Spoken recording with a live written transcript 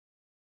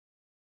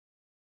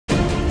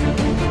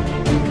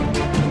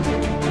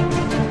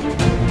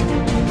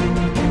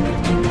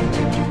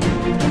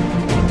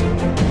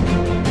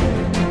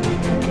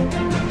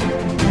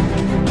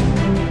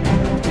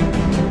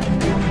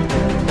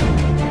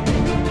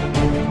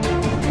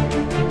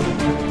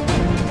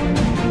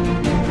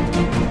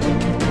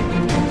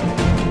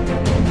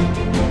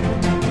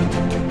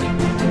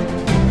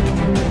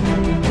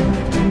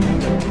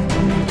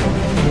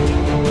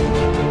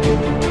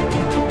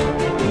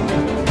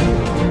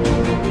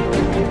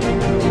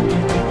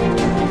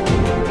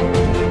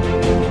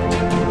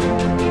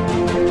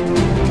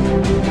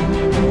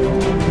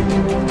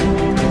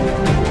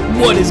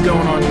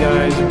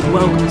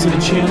to the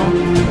channel,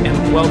 and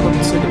welcome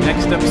to the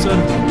next episode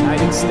of the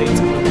United States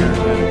of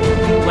America.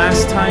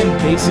 Last time,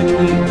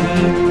 basically, we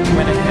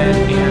went ahead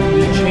and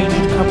we changed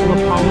a couple of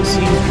policies.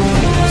 We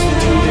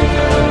instituted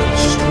a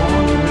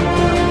strong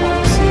nuclear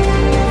policy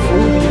for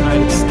the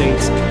United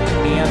States,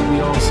 and we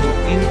also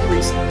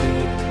increased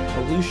the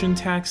pollution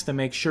tax to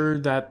make sure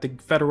that the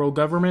federal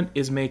government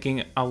is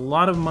making a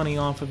lot of money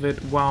off of it,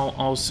 while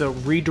also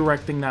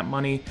redirecting that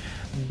money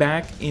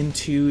back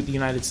into the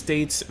United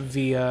States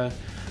via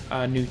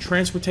new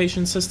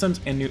transportation systems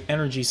and new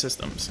energy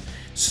systems.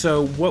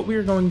 So what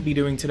we're going to be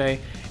doing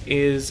today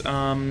is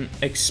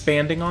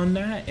expanding on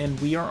that, and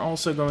we are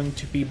also going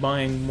to be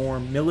buying more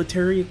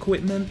military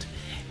equipment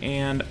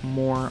and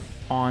more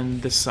on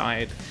the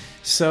side.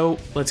 So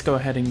let's go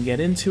ahead and get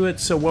into it.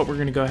 So what we're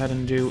going to go ahead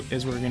and do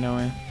is we're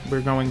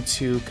going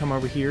to come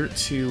over here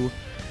to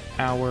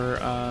our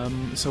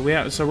so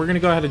we're going to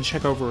go ahead and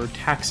check over our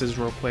taxes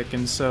real quick.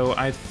 And so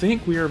I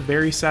think we are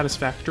very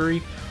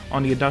satisfactory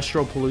on the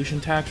industrial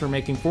pollution tax. We're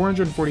making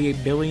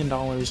 $448 billion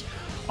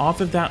off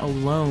of that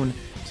alone.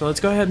 So let's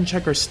go ahead and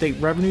check our state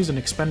revenues and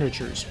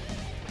expenditures.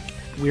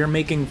 We are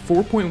making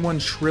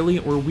 4.1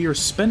 trillion, or we are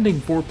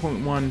spending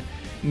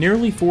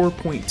nearly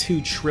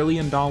 4.2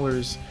 trillion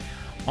dollars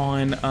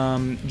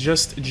on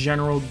just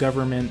general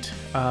government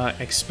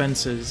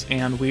expenses,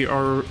 and we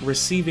are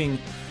receiving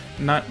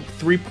not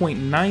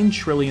 $3.9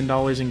 trillion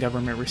in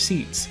government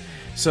receipts.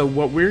 So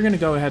what we're going to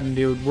go ahead and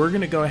do, we're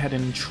going to go ahead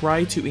and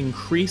try to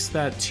increase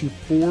that to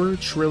 $4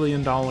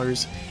 trillion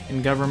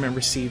in government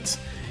receipts.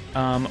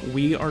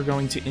 We are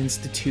going to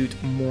institute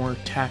more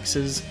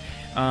taxes.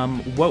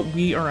 What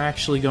we are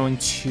actually going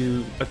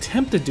to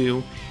attempt to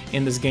do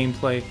in this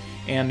gameplay,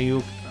 and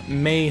you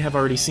may have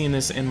already seen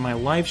this in my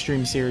live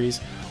stream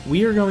series,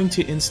 we are going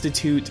to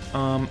institute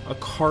a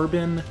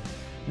carbon...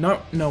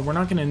 No, we're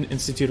not going to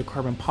institute a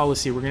carbon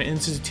policy. We're going to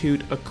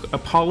institute a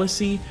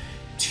policy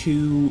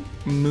to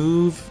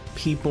move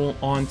people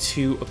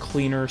onto a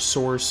cleaner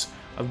source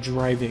of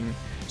driving.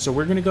 So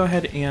we're going to go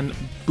ahead and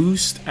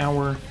boost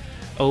our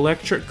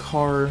electric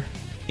car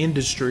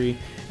industry,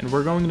 and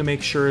we're going to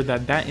make sure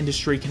that that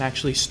industry can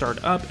actually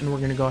start up, and we're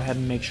going to go ahead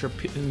and make sure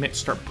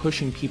start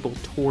pushing people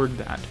toward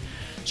that.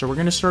 So we're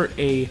going to start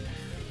a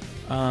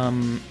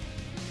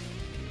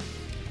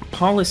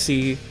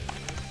policy.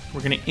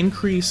 We're going to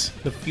increase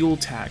the fuel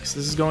tax.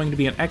 This is going to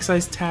be an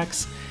excise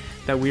tax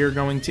that we are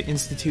going to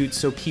institute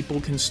so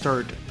people can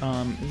start,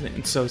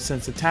 so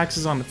since the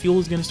taxes on the fuel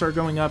is going to start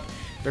going up,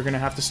 they're going to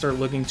have to start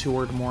looking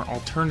toward more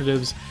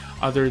alternatives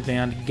other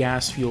than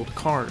gas-fueled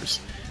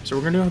cars. So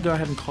we're going to go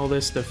ahead and call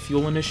this the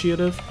Fuel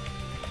Initiative.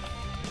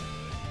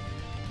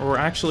 Or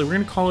actually, we're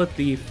going to call it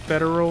the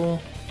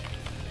Federal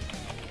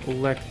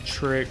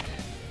Electric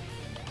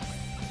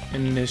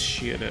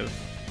Initiative.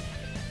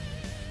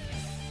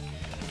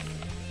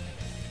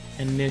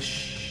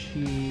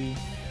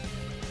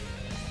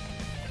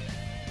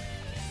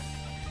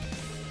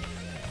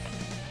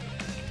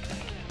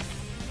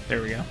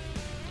 There we go.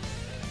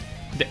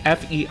 The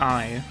FEI.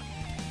 I'm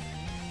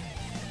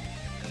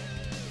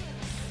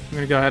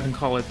gonna go ahead and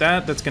call it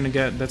that. That's gonna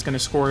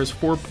score us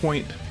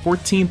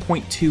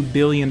 $14.2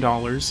 billion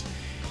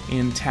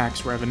in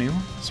tax revenue.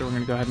 So we're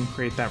gonna go ahead and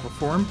create that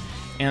reform,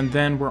 and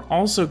then we're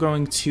also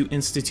going to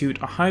institute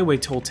a highway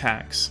toll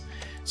tax.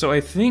 So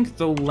I think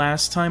the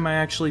last time I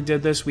actually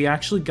did this, we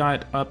actually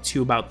got up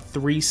to about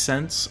 3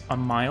 cents a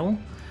mile.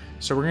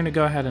 So we're going to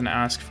go ahead and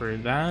ask for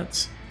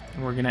that.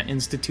 And we're going to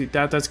institute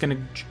that. That's going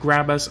to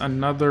grab us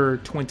another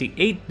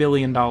 $28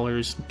 billion,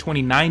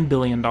 $29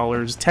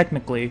 billion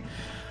technically,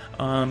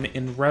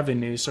 in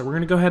revenue. So we're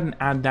going to go ahead and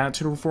add that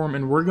to the reform,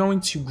 and we're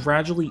going to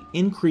gradually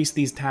increase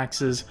these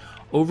taxes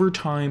over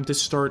time to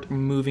start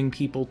moving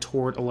people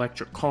toward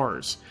electric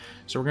cars.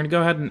 So we're going to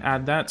go ahead and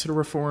add that to the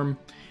reform.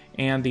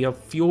 And the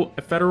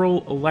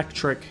Federal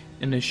Electric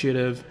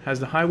Initiative has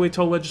the highway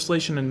toll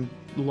legislation and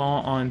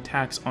law on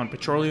tax on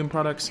petroleum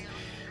products.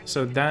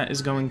 So that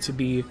is going to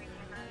be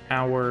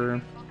our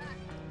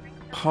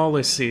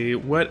policy.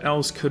 What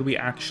else could we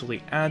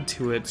actually add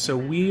to it? So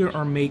we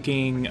are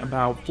making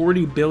about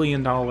 $40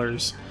 billion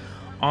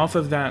off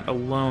of that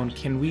alone.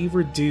 Can we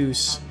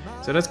reduce...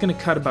 So that's going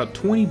to cut about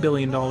 $20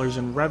 billion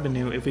in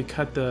revenue if we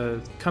cut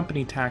the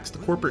company tax, the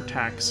corporate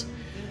tax,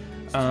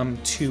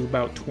 to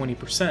about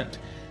 20%.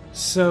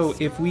 So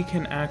if we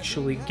can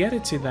actually get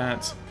it to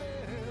that,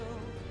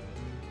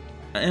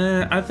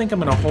 I think I'm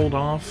going to hold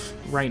off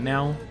right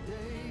now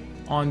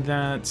on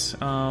that.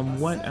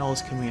 What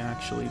else can we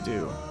actually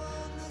do?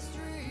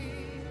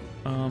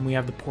 We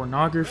have the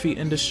pornography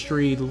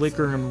industry, the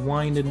liquor and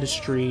wine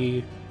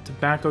industry,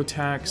 tobacco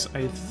tax.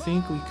 I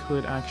think we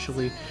could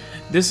actually...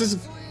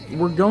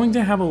 We're going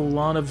to have a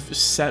lot of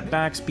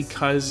setbacks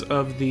because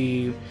of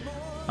the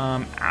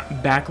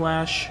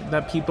backlash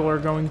that people are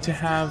going to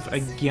have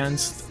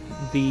against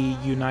the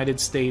United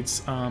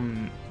States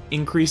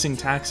increasing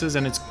taxes,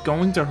 and it's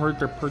going to hurt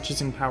their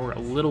purchasing power a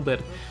little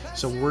bit.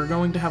 So we're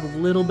going to have a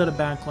little bit of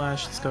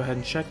backlash. Let's go ahead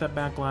and check that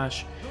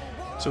backlash.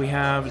 So we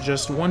have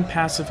just one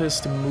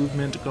pacifist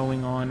movement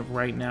going on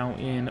right now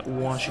in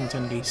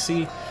Washington,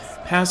 D.C.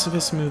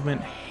 Pacifist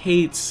movement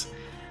hates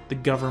the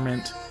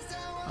government.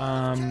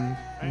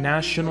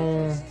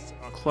 National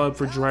Club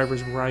for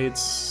Drivers'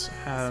 Rights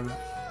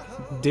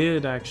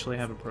did actually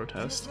have a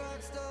protest.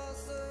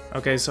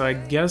 Okay, so I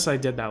guess I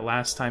did that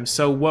last time.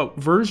 So what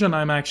version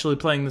I'm actually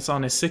playing this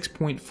on is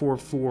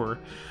 6.44.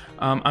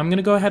 I'm going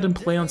to go ahead and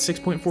play on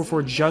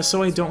 6.44 just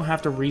so I don't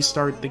have to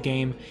restart the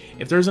game.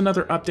 If there's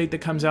another update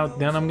that comes out,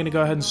 then I'm going to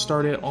go ahead and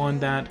start it on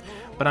that.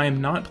 But I am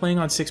not playing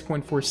on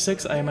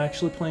 6.46, I am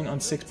actually playing on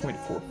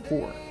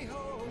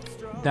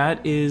 6.44.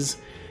 That is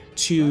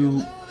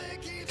to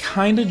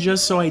kind of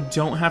just so I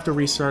don't have to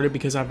restart it,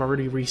 because I've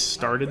already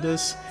restarted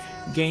this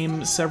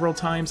game several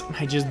times.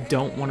 I just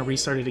don't want to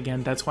restart it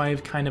again. That's why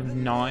I've kind of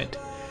not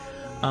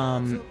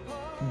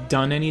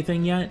done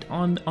anything yet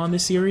on the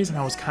series, and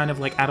I was kind of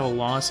like at a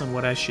loss on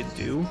what I should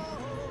do.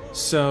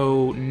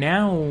 So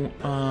now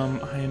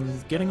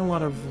I'm getting a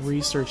lot of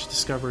research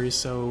discoveries,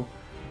 so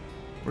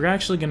we're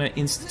actually going to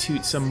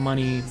institute some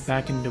money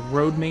back into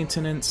road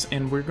maintenance,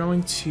 and we're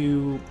going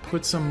to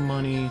put some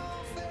money.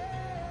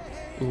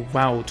 Ooh,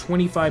 wow,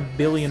 $25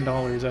 billion,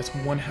 that's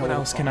one hell of a cost. What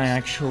else can I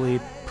actually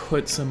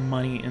put some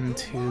money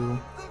into?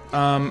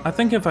 I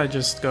think if I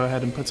just go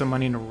ahead and put some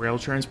money into rail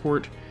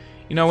transport.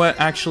 You know what,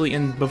 actually,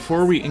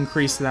 before we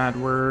increase that,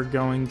 we're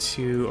going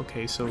to,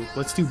 okay, so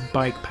let's do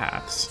bike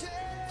paths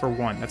for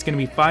one. That's going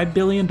to be $5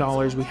 billion.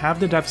 We have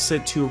the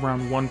deficit to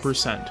around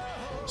 1%.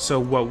 So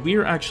what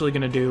we're actually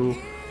going to do,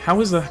 how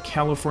is the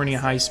California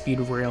high-speed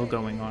rail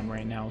going on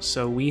right now?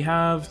 So we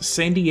have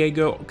San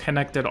Diego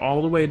connected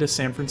all the way to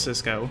San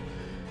Francisco.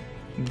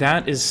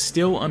 That is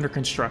still under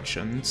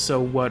construction. So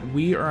what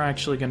we are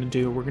actually going to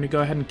do, we're going to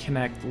go ahead and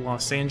connect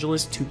Los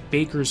Angeles to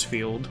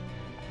Bakersfield.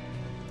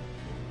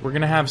 We're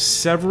going to have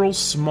several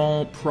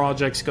small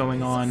projects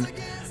going on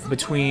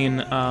between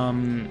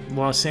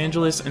Los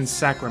Angeles and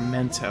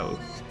Sacramento.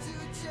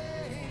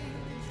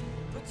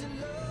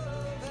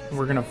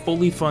 We're going to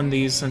fully fund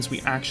these since we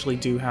actually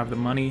do have the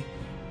money.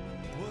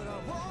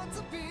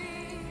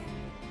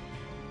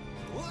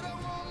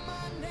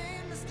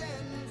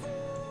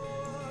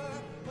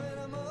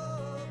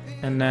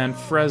 And then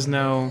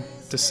Fresno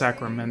to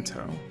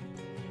Sacramento.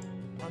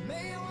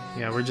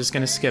 Yeah, we're just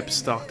going to skip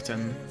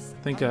Stockton.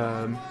 I think,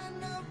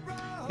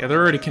 yeah, they're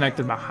already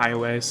connected by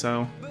highway,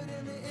 so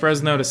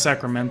Fresno to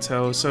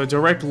Sacramento. So a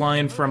direct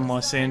line from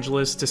Los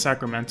Angeles to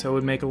Sacramento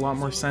would make a lot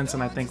more sense,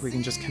 and I think we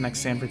can just connect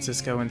San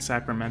Francisco and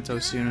Sacramento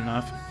soon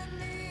enough.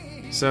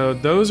 So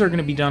those are going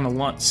to be done a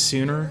lot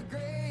sooner.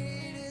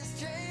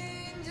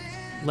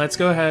 Let's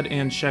go ahead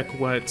and check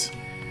what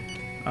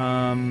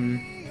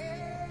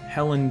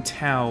Helen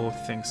Tao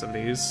thinks of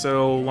these.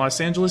 So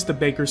Los Angeles to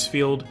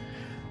Bakersfield,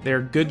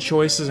 they're good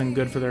choices and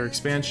good for their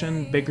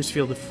expansion.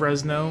 Bakersfield to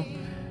Fresno.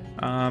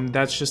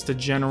 That's just a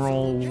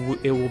general,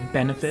 it will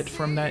benefit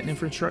from that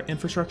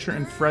infrastructure,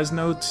 and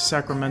Fresno to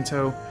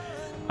Sacramento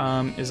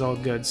is all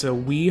good. So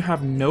we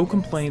have no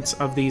complaints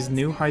of these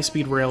new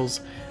high-speed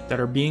rails that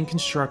are being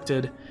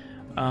constructed.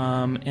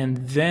 And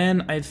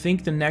then I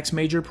think the next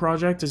major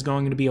project is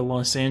going to be a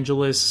Los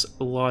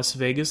Angeles-Las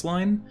Vegas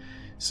line.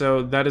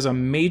 So that is a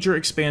major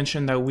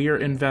expansion that we are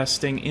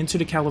investing into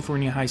the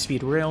California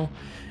high-speed rail.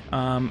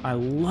 I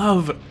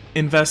love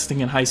investing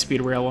in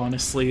high-speed rail,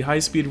 honestly.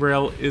 High-speed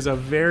rail is a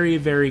very,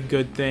 very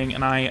good thing,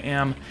 and I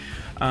am,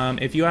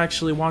 if you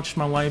actually watched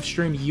my live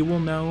stream, you will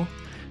know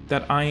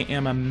that I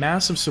am a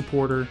massive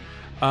supporter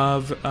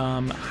of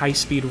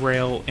high-speed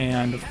rail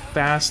and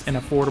fast and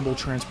affordable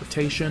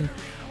transportation.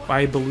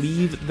 I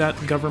believe that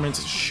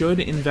governments should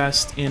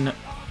invest in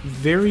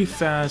very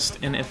fast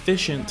and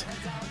efficient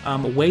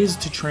ways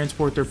to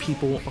transport their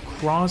people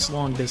across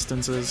long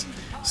distances.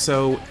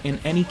 So in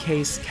any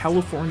case,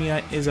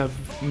 California is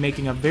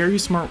making a very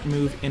smart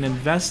move in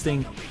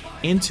investing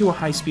into a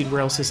high-speed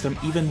rail system,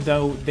 even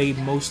though they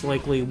most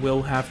likely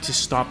will have to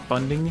stop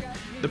funding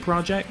the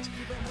project.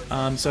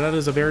 So that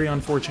is a very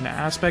unfortunate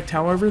aspect.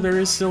 However, there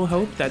is still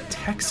hope that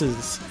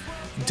Texas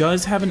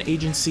does have an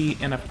agency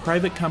and a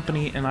private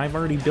company, and I've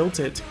already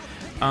built it.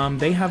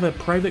 They have a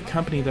private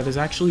company that is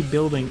actually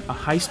building a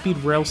high-speed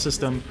rail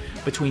system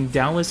between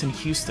Dallas and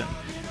Houston.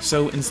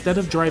 So instead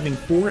of driving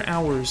 4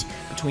 hours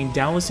between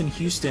Dallas and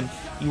Houston,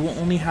 you will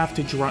only have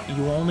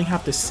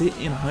to sit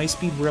in a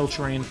high-speed rail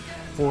train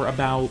for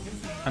about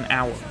an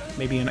hour,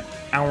 maybe an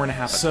hour and a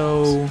half.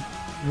 So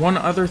one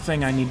other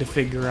thing I need to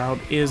figure out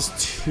is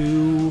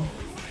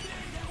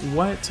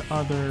what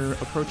other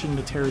approaching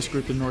the terrorist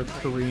group, the North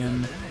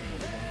Korean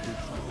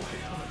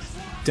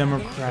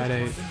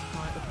Democratic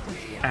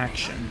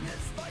Action,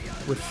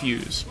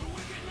 refuse.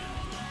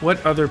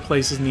 What other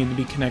places need to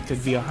be connected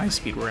via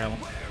high-speed rail?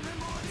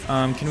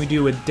 Can we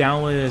do a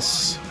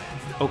Dallas,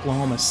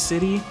 Oklahoma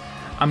City?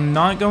 I'm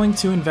not going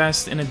to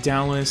invest in a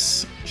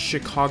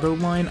Dallas-Chicago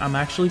line. I'm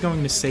actually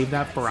going to save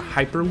that for a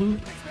Hyperloop.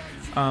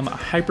 A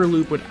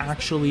Hyperloop would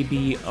actually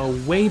be a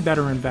way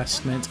better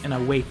investment and a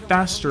way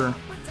faster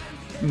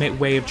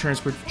way of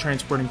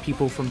transporting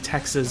people from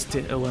Texas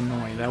to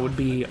Illinois. That would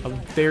be a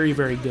very,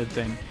 very good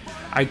thing.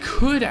 I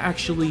could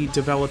actually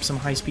develop some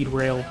high-speed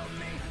rail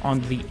on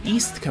the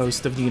east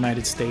coast of the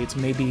United States,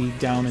 maybe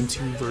down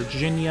into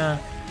Virginia,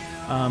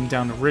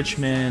 down to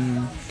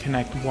Richmond,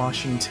 connect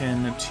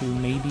Washington to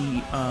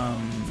maybe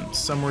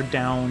somewhere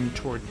down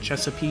toward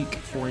Chesapeake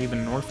or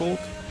even Norfolk.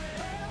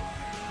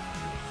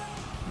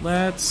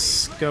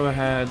 Let's go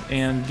ahead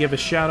and give a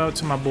shout out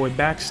to my boy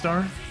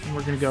Backstar. And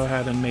we're going to go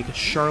ahead and make a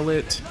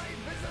Charlotte.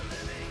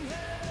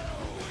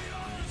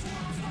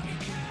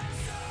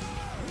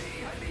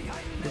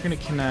 We're going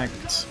to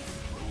connect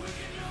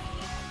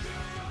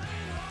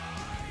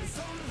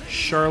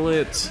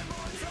Charlotte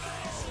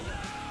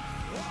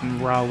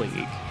and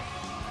Raleigh.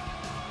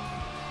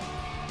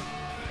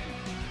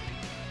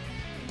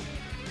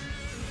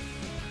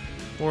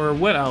 Or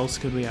what else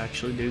could we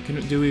actually do?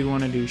 Do we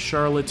want to do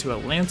Charlotte to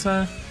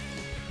Atlanta?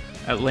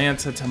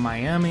 Atlanta to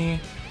Miami?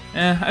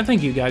 I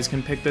think you guys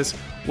can pick this.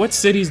 What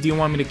cities do you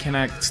want me to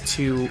connect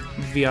to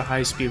via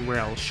high-speed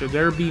rail? Should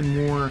there be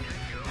more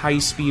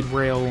high-speed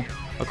rail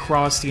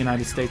across the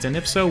United States? And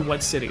if so,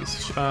 what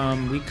cities?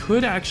 We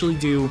could actually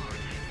do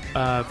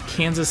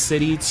Kansas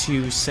City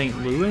to St.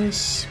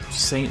 Louis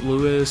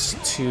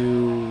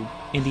to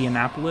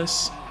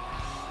Indianapolis,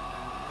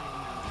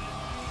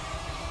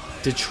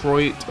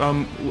 Detroit.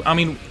 I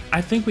mean,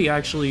 I think we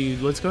actually,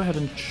 let's go ahead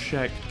and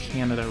check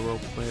Canada real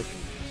quick.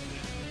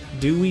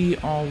 Do we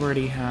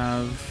already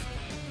have?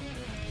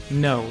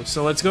 No.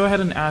 So let's go ahead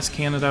and ask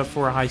Canada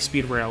for a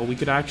high-speed rail. We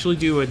could actually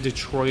do a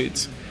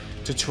Detroit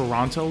to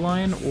Toronto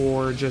line,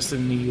 or just a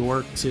New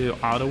York to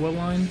Ottawa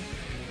line,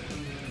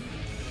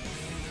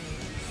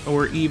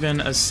 or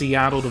even a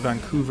Seattle to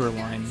Vancouver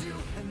line.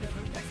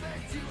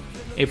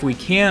 If we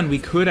can, we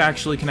could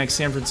actually connect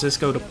San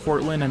Francisco to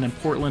Portland, and then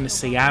Portland to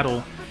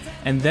Seattle,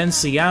 and then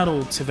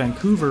Seattle to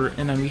Vancouver,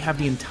 and then we have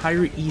the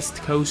entire east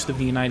coast of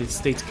the United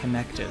States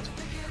connected.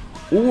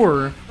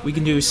 Or we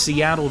can do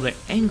Seattle to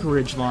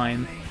Anchorage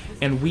line,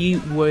 and we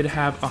would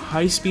have a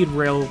high-speed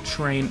rail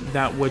train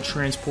that would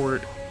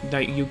transport,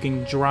 that you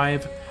can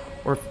drive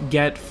or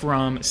get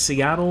from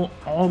Seattle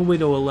all the way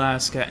to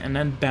Alaska and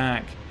then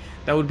back.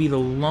 That would be the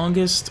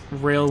longest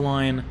rail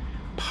line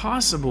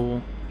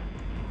possible.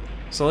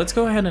 So let's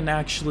go ahead and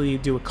actually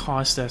do a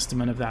cost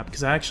estimate of that,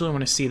 because I actually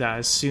want to see that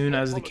as soon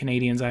as the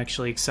Canadians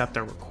actually accept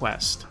our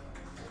request.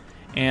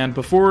 And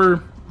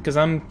before, because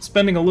I'm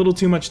spending a little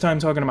too much time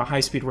talking about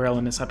high-speed rail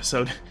in this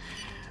episode,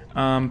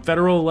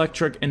 Federal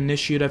Electric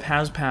Initiative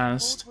has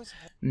passed.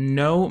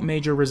 No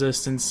major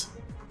resistance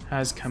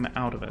has come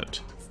out of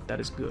it. That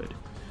is good.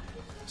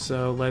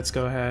 So let's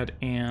go ahead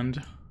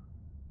and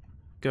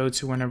go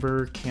to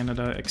whenever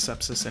Canada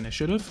accepts this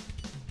initiative.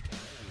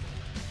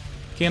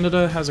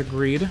 Canada has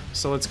agreed,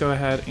 so let's go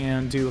ahead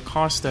and do a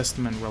cost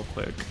estimate real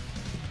quick.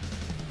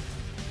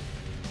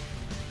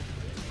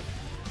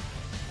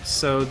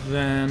 So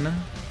then,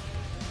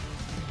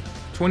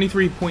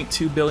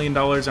 $23.2 billion and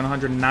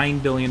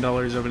 $109 billion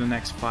over the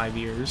next 5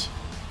 years.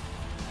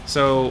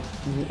 So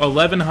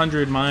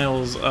 1,100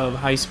 miles of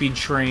high-speed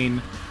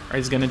train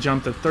is going to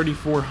jump to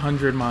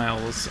 3,400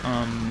 miles,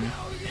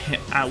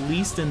 at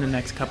least in the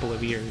next couple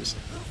of years.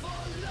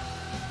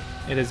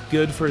 It is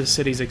good for the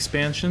city's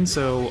expansion,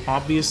 so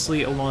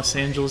obviously a Los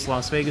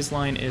Angeles-Las Vegas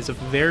line is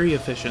very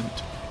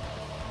efficient.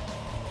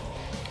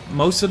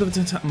 Most of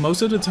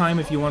the time,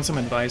 if you want some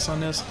advice on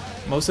this,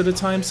 most of the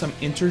time some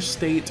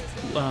interstate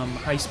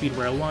high-speed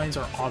rail lines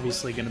are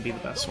obviously going to be the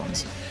best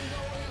ones.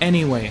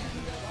 Anyway,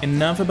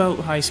 enough about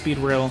high-speed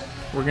rail.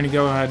 We're going to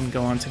go ahead and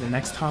go on to the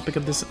next topic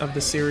of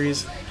the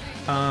series.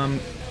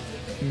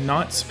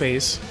 Not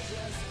space.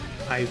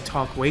 I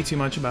talk way too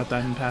much about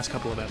that in the past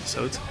couple of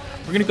episodes.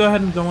 We're going to go ahead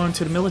and go on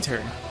to the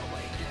military.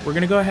 We're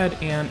going to go ahead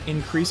and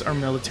increase our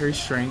military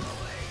strength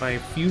by a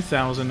few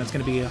thousand. That's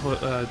going to be a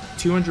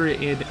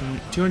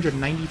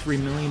 $293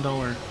 million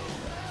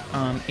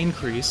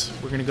increase.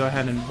 We're going to go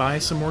ahead and buy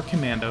some more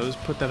commandos,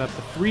 put that up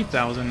to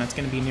 3,000. That's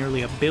going to be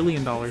nearly $1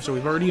 billion. So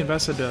we've already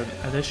invested an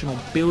additional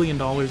 $1 billion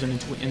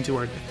into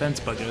our defense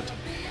budget.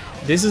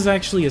 This is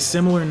actually a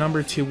similar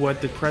number to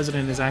what the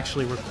president is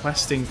actually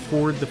requesting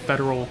for the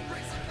federal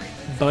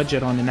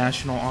budget on the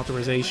National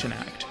Authorization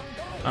Act.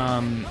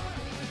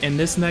 In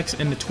the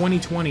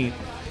 2020,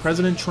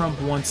 President Trump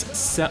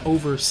wants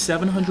over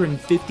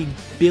 $750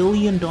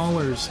 billion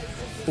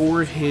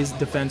for his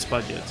defense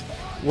budget.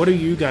 What are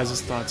you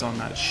guys' thoughts on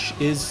that?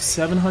 Is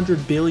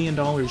 $700 billion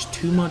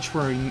too much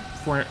for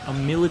a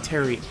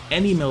military,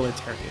 any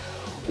military?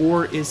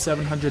 Or is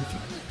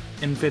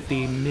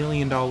 $750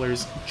 million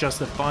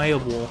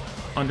justifiable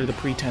under the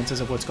pretenses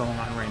of what's going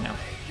on right now?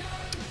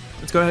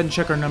 Let's go ahead and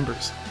check our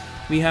numbers.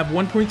 We have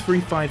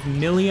 1.35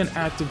 million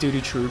active duty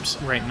troops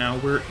right now.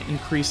 We're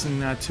increasing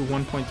that to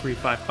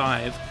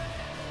 1.355.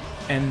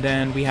 And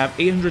then we have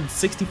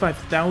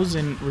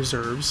 865,000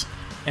 reserves.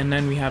 And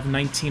then we have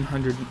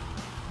 1,900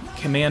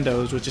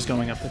 commandos, which is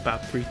going up to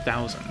about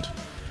 3,000.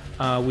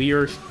 We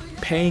are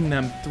paying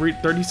them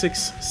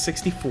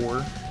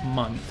 $36.64 a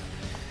month.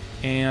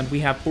 And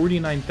we have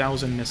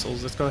 49,000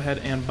 missiles. Let's go ahead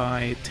and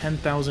buy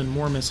 10,000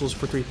 more missiles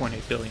for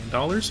 $3.8 billion.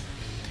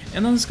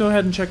 And then let's go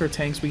ahead and check our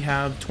tanks. We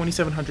have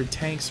 2,700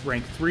 tanks,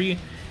 rank 3,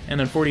 and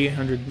then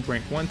 4,800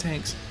 rank 1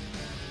 tanks.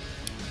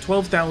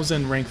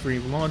 12,000 rank 3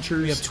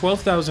 launchers. We have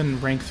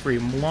 12,000 rank 3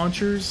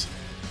 launchers,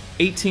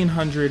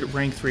 1,800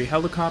 rank 3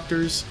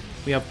 helicopters.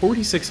 We have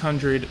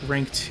 4,600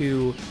 rank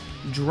 2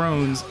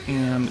 drones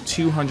and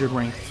 200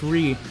 rank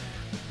 3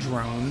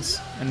 drones,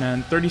 and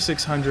then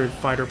 3,600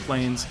 fighter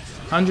planes,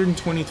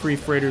 123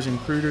 freighters and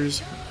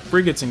cruisers,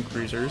 frigates and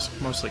cruisers,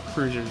 mostly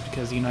cruisers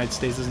because the United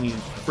States doesn't need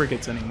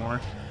frigates anymore,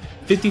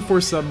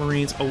 54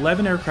 submarines,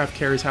 11 aircraft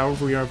carriers.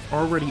 However, we have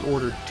already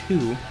ordered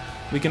 2.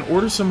 We can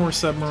order some more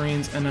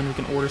submarines, and then we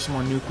can order some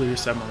more nuclear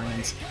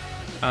submarines.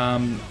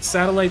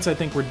 Satellites, I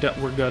think we're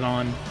good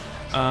on.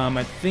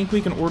 I think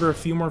we can order a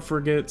few more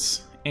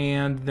frigates,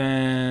 and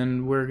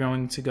then we're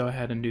going to go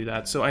ahead and do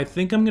that. So I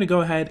think I'm going to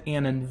go ahead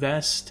and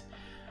invest.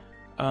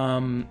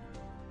 I'm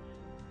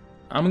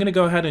going to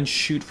go ahead and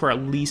shoot for at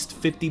least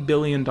 $50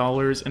 billion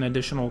in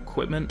additional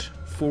equipment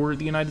for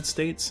the United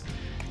States.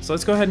 So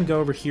let's go ahead and go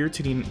over here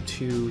to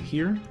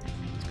here.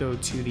 Let's go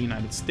to the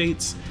United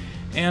States,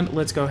 and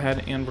let's go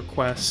ahead and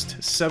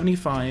request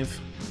 75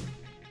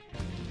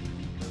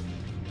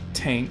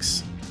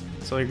 tanks.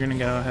 So you're going to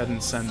go ahead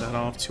and send that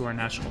off to our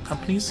national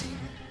companies.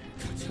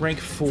 Rank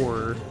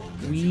 4,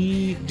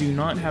 we do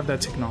not have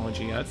that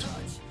technology yet.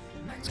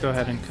 Let's go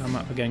ahead and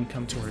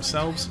come to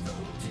ourselves.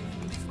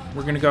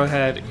 We're going to go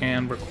ahead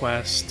and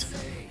request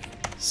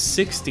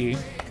 60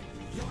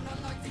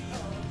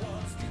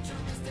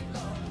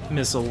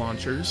 missile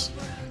launchers.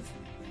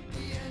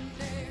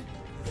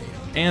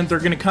 And they're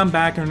going to come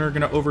back and they're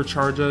going to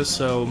overcharge us,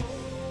 so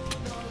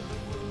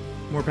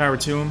more power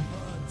to them.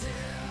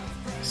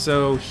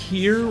 So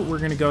here we're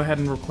going to go ahead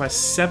and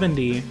request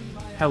 70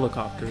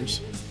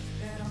 helicopters.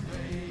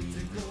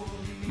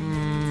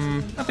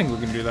 I think we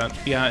can do that.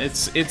 Yeah,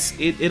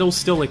 it'll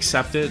still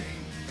accept it,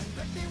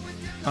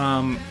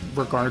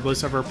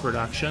 regardless of our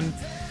production.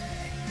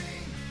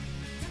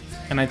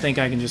 And I think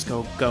I can just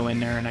go in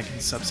there and I can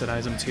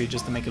subsidize them too,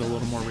 just to make it a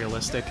little more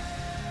realistic.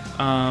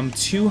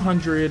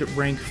 200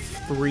 rank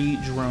 3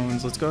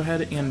 drones. Let's go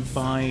ahead and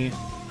buy.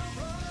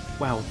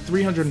 Wow,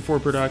 304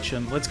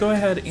 production. Let's go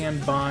ahead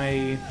and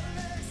buy.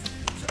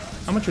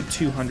 How much would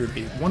 200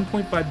 be?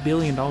 $1.5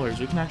 billion.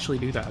 We can actually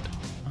do that.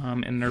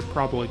 And they're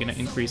probably going to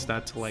increase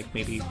that to like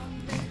maybe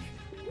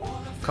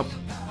a couple.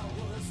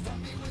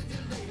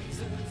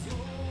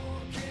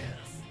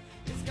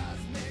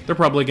 They're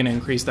probably going to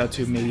increase that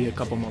to maybe a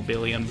couple more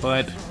billion,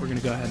 but we're going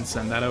to go ahead and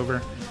send that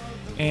over.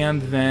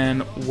 And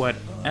then what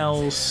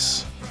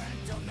else?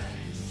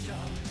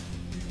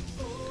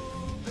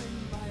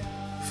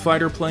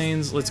 Fighter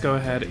planes. Let's go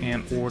ahead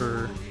and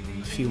order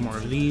a few more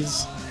of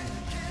these.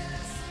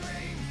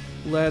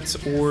 Let's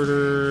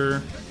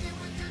order.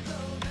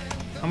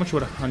 How much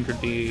would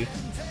 100 be?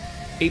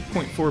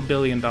 $8.4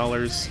 billion.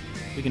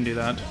 We can do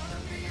that.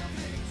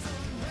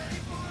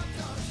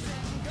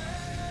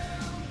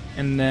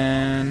 And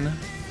then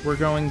we're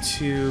going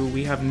to...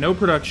 We have no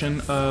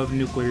production of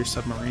nuclear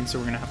submarines, so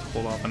we're going to have to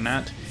hold off on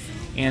that.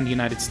 And the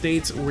United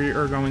States, we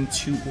are going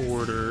to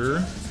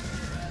order...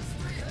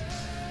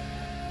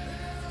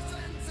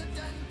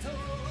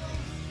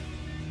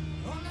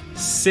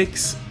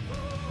 six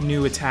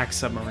new attack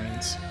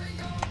submarines.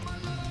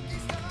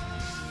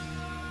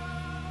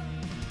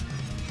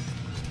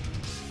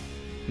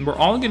 And we're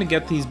all going to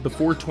get these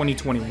before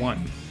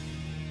 2021.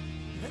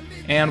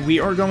 And we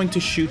are going to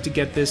shoot to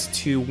get this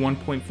to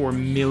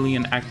 1.4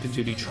 million active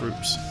duty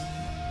troops.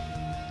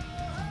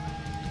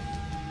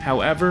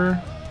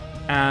 However,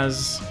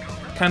 as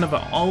kind of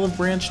an olive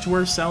branch to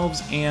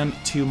ourselves and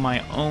to my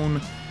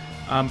own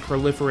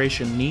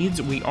proliferation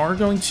needs, we are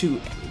going to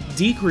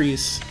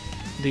decrease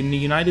the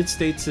United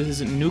States'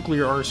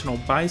 nuclear arsenal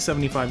by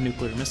 75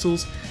 nuclear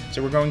missiles.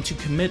 So we're going to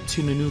commit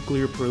to the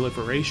nuclear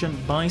proliferation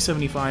by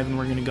 75, and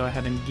we're going to go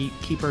ahead and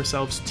keep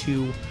ourselves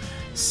to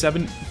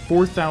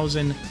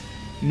 4,000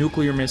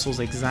 nuclear missiles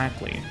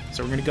exactly.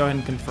 So we're going to go ahead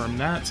and confirm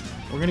that.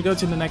 We're going to go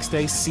to the next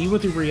day, see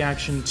what the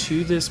reaction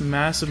to this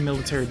massive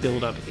military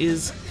buildup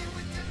is.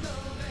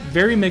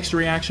 Very mixed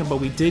reaction, but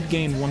we did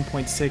gain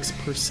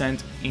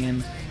 1.6%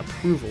 in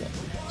approval.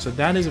 So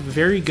that is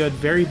very good,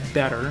 very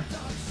better.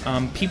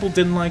 People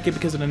didn't like it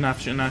because of the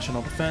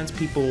national defense.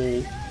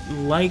 People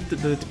liked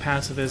the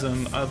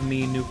pacifism of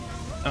me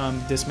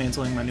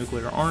dismantling my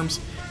nuclear arms.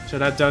 So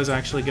that does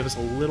actually give us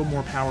a little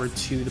more power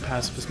to the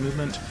pacifist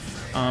movement.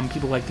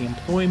 People like the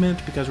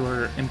employment because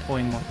we're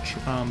employing more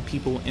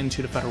people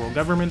into the federal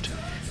government.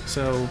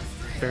 So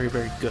very,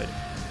 very good.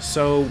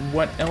 So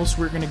what else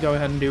we're going to go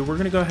ahead and do? We're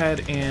going to go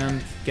ahead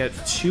and get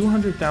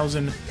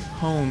 200,000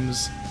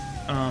 homes,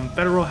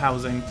 federal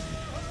housing,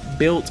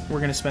 built. We're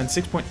going to spend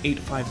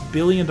 $6.85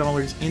 billion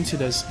into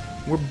this.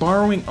 We're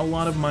borrowing a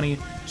lot of money,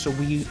 so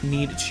we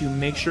need to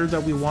make sure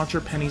that we watch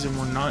our pennies and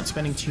we're not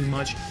spending too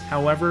much.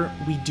 However,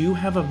 we do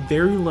have a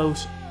very low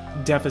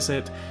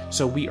deficit,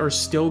 so we are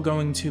still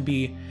going to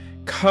be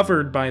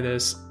covered by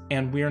this,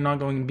 and we are not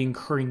going to be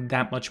incurring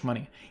that much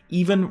money.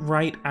 Even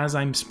right as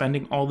I'm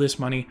spending all this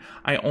money,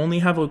 I only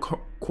have a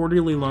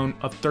quarterly loan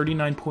of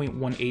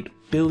 $39.18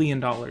 billion.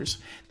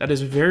 That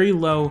is very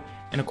low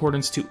in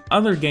accordance to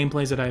other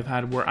gameplays that I've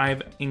had where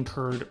I've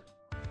incurred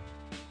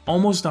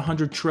almost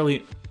 $100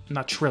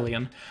 not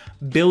trillion,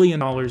 billion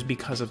dollars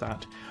because of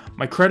that.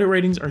 My credit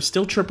ratings are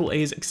still triple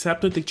A's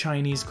except with the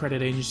Chinese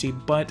credit agency,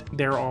 but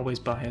they're always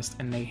biased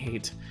and they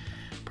hate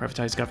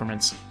privatized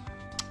governments.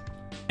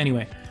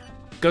 Anyway,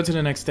 go to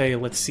the next day.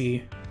 Let's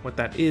see what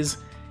that is.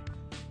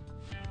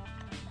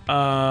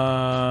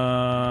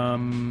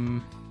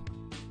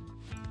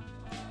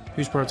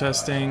 Who's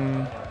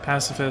protesting?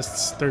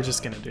 Pacifists. They're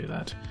just gonna do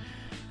that.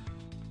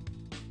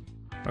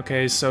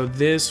 Okay, so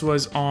this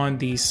was on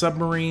the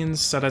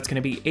submarines, so that's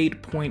going to be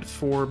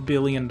 $8.4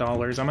 billion.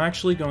 I'm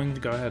actually going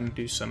to go ahead and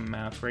do some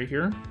math right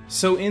here.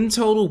 So in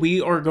total, we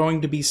are going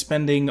to be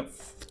spending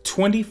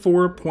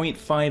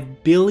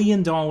 $24.5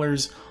 billion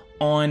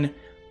on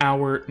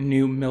our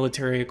new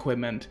military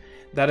equipment.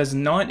 That is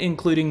not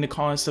including the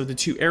cost of the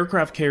 2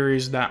 aircraft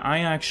carriers that I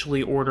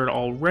actually ordered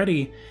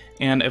already.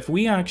 And if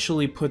we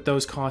actually put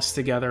those costs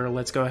together,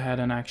 let's go ahead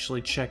and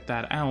actually check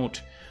that out.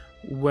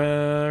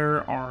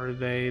 Where are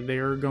they?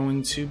 They're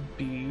going to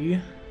be...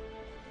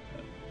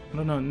 I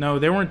don't know. No,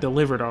 they weren't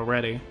delivered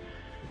already.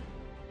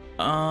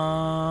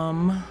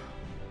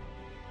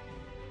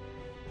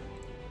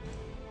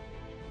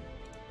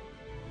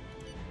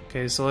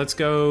 Okay, so let's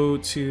go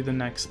to the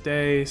next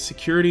day.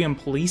 Security and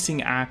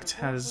Policing Act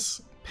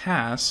has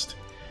passed.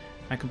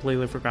 I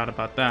completely forgot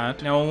about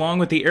that. Now, along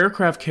with the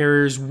aircraft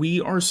carriers,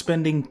 we are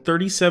spending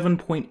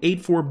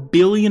 $37.84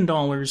 billion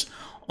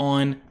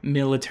on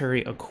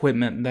military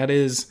equipment. That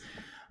is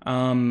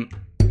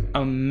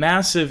a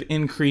massive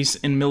increase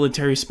in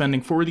military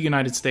spending for the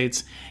United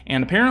States,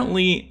 and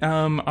apparently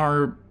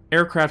our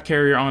aircraft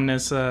carrier on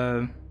this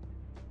oh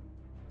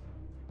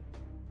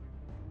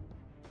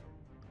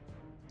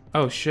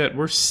shit,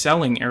 we're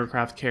selling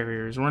aircraft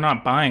carriers, we're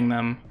not buying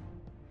them.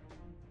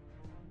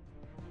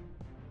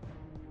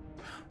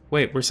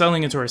 Wait, we're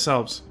selling it to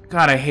ourselves.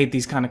 God, I hate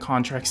these kind of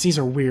contracts. These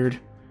are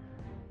weird.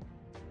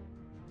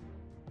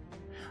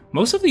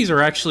 Most of these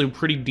are actually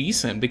pretty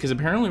decent, because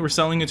apparently we're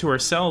selling it to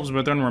ourselves,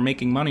 but then we're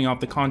making money off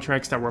the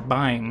contracts that we're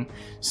buying.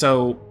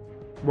 So,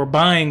 we're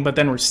buying, but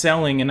then we're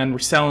selling, and then we're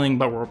selling,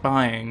 but we're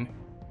buying.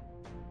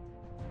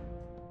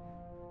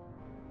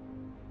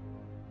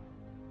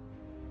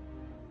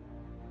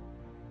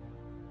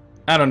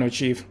 I don't know,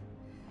 Chief.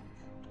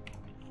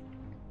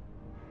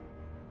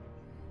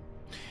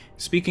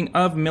 Speaking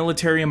of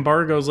military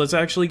embargoes, let's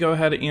actually go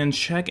ahead and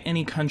check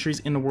any countries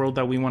in the world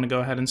that we want to go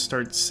ahead and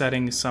start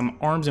setting some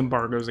arms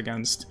embargoes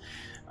against.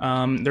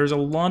 There's a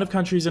lot of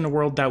countries in the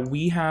world that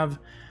we have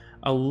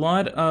a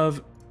lot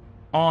of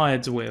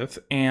odds with,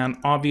 and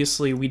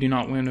obviously we do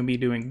not want to be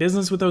doing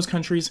business with those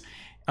countries.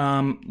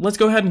 Let's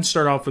go ahead and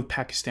start off with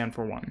Pakistan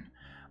for one.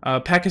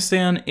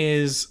 Pakistan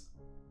is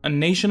a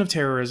nation of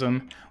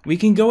terrorism. We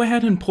can go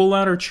ahead and pull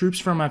out our troops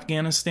from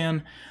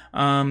Afghanistan.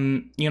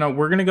 You know,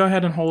 we're going to go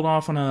ahead and hold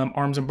off on an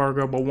arms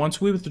embargo, but once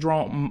we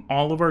withdraw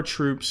all of our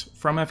troops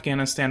from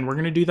Afghanistan, we're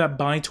going to do that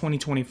by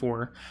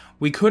 2024.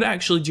 We could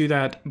actually do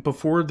that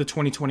before the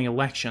 2020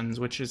 elections,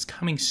 which is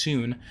coming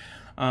soon,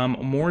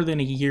 more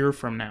than a year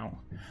from now.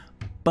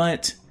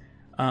 But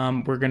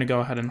we're going to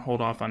go ahead and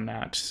hold off on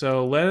that.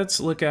 So let's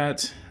look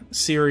at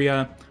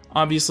Syria.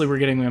 Obviously, we're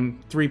getting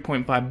them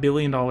 $3.5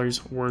 billion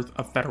worth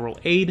of federal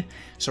aid,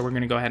 so we're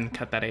going to go ahead and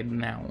cut that aid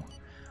now.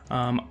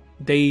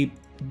 They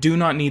do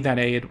not need that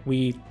aid.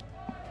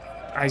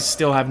 I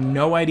still have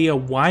no idea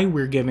why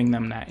we're giving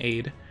them that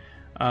aid.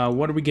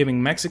 What are we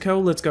giving Mexico?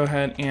 Let's go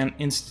ahead and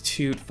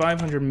institute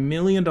 $500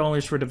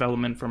 million for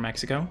development for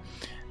Mexico.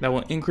 That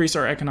will increase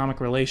our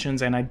economic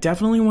relations, and I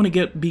definitely want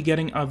to be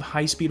getting a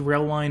high-speed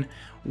rail line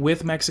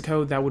with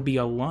Mexico. That would be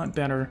a lot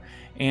better.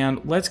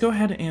 And let's go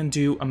ahead and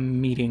do a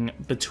meeting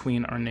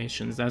between our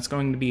nations. That's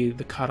going to be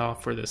the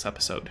cutoff for this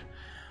episode.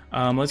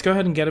 Let's go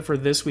ahead and get it for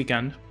this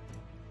weekend.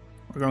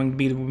 We're going to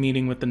be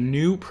meeting with the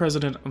new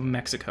president of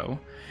Mexico.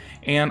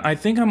 And I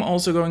think I'm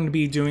also going to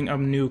be doing a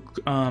new,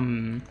 what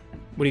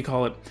do you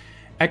call it,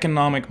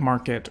 economic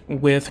market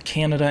with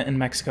Canada and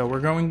Mexico. We're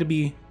going to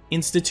be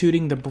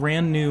instituting the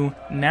brand new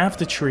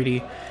NAFTA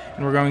treaty,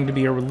 and we're going to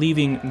be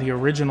leaving the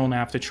original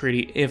NAFTA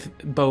treaty if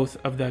both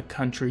of the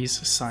countries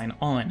sign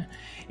on.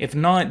 If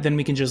not, then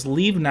we can just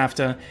leave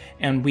NAFTA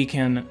and we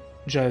can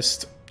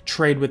just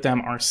trade with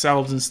them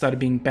ourselves instead of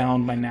being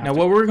bound by NAFTA. Now,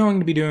 what we're going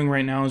to be doing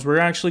right now is we're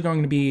actually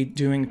going to be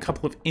doing a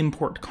couple of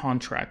import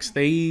contracts.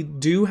 They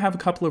do have a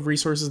couple of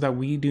resources that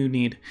we do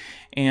need,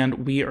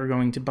 and we are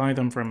going to buy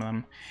them from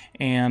them.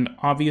 And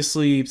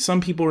obviously,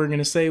 some people are going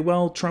to say,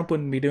 well, Trump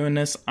wouldn't be doing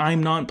this.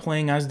 I'm not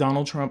playing as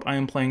Donald Trump. I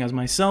am playing as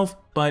myself,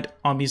 but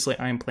obviously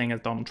I am playing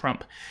as Donald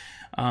Trump.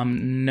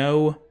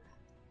 No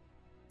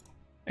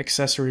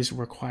accessories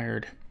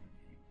required.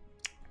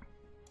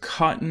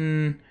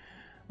 Cotton...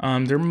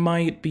 there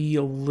might be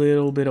a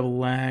little bit of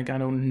lag. I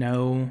don't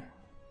know.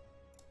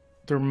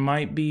 There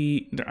might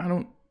be...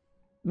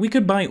 We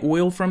could buy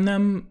oil from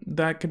them.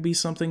 That could be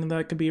something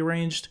that could be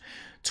arranged.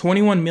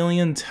 21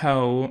 million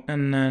tow,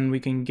 and then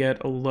we can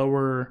get a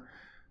lower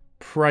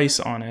price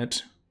on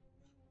it.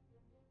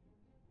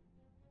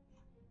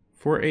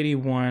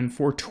 481,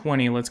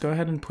 420. Let's go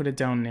ahead and put it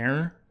down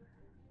there.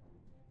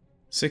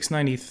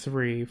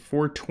 $6.93.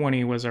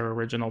 $4.20 was our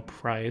original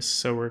price,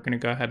 so we're going to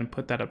go ahead and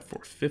put that up for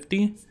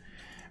 $4.50.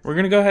 We're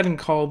going to go ahead and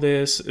call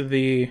this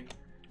the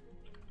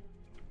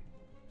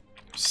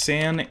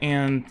San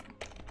Antonio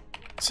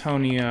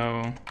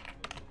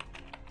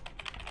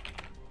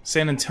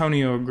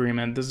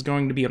Agreement. This is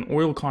going to be an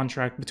oil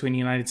contract between the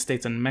United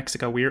States and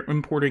Mexico. We are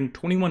importing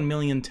 21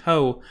 million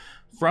tow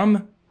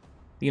from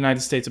the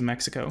United States and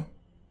Mexico.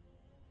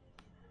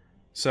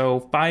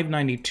 So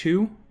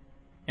 $5.92,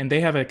 and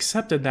they have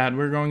accepted that.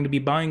 We're going to be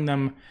buying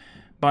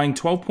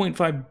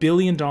 $12.5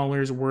 billion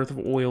worth of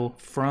oil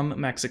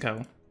from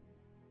Mexico.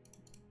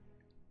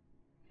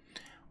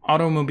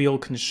 Automobile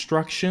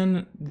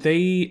construction,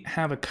 they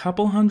have a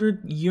couple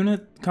hundred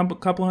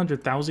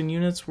thousand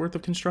units worth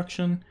of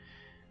construction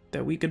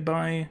that we could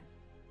buy.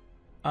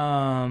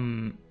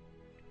 I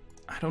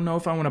don't know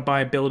if I want to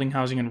buy building,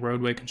 housing, and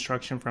roadway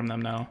construction from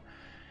them now.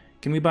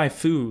 Can we buy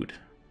food?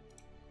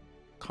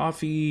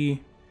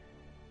 Coffee,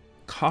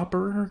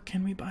 copper,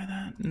 can we buy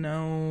that?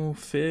 No.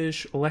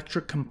 Fish,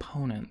 electric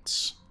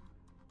components.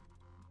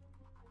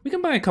 We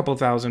can buy a couple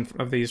thousand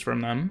of these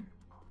from them.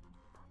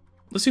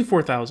 Let's do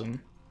 4,000.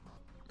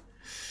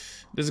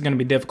 This is going to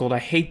be difficult. I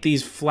hate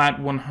these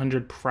flat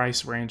 100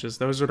 price ranges.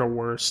 Those are the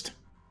worst.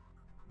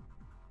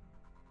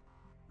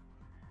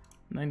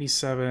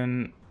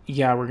 97.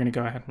 Yeah, we're going to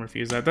go ahead and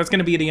refuse that. That's going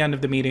to be the end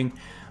of the meeting.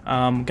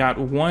 Got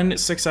one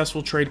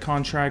successful trade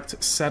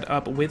contract set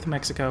up with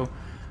Mexico.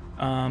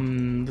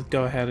 Let's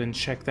go ahead and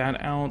check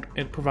that out.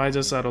 It provides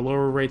us at a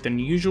lower rate than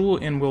usual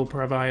and will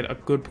provide a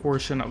good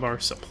portion of our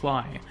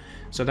supply.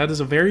 So that is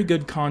a very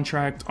good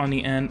contract on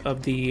the end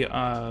of the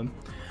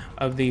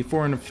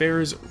Foreign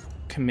Affairs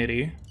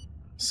Committee.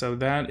 So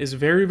that is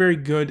very, very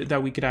good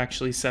that we could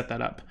actually set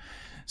that up.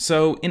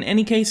 So in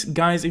any case,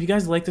 guys, if you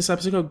guys like this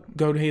episode,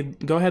 go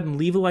ahead and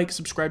leave a like,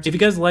 subscribe. If you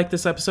guys like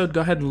this episode,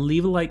 go ahead and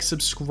leave a like,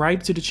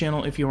 subscribe to the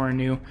channel if you are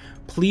new.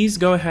 Please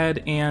go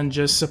ahead and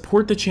just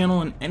support the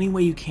channel in any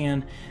way you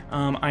can.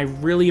 I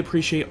really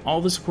appreciate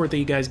all the support that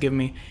you guys give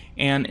me.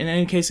 And in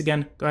any case,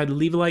 again, go ahead and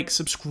leave a like,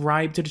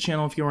 subscribe to the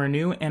channel if you are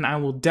new, and I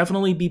will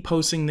definitely be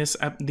posting this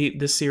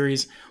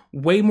series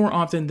way more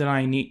often than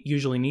I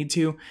usually need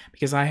to,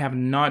 because I have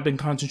not been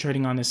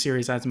concentrating on this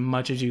series as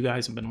much as you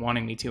guys have been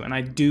wanting me to, and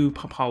I do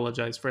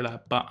apologize for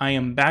that, but I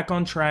am back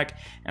on track,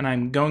 and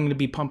I'm going to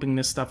be pumping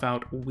this stuff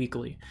out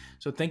weekly.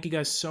 So thank you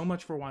guys so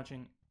much for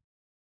watching.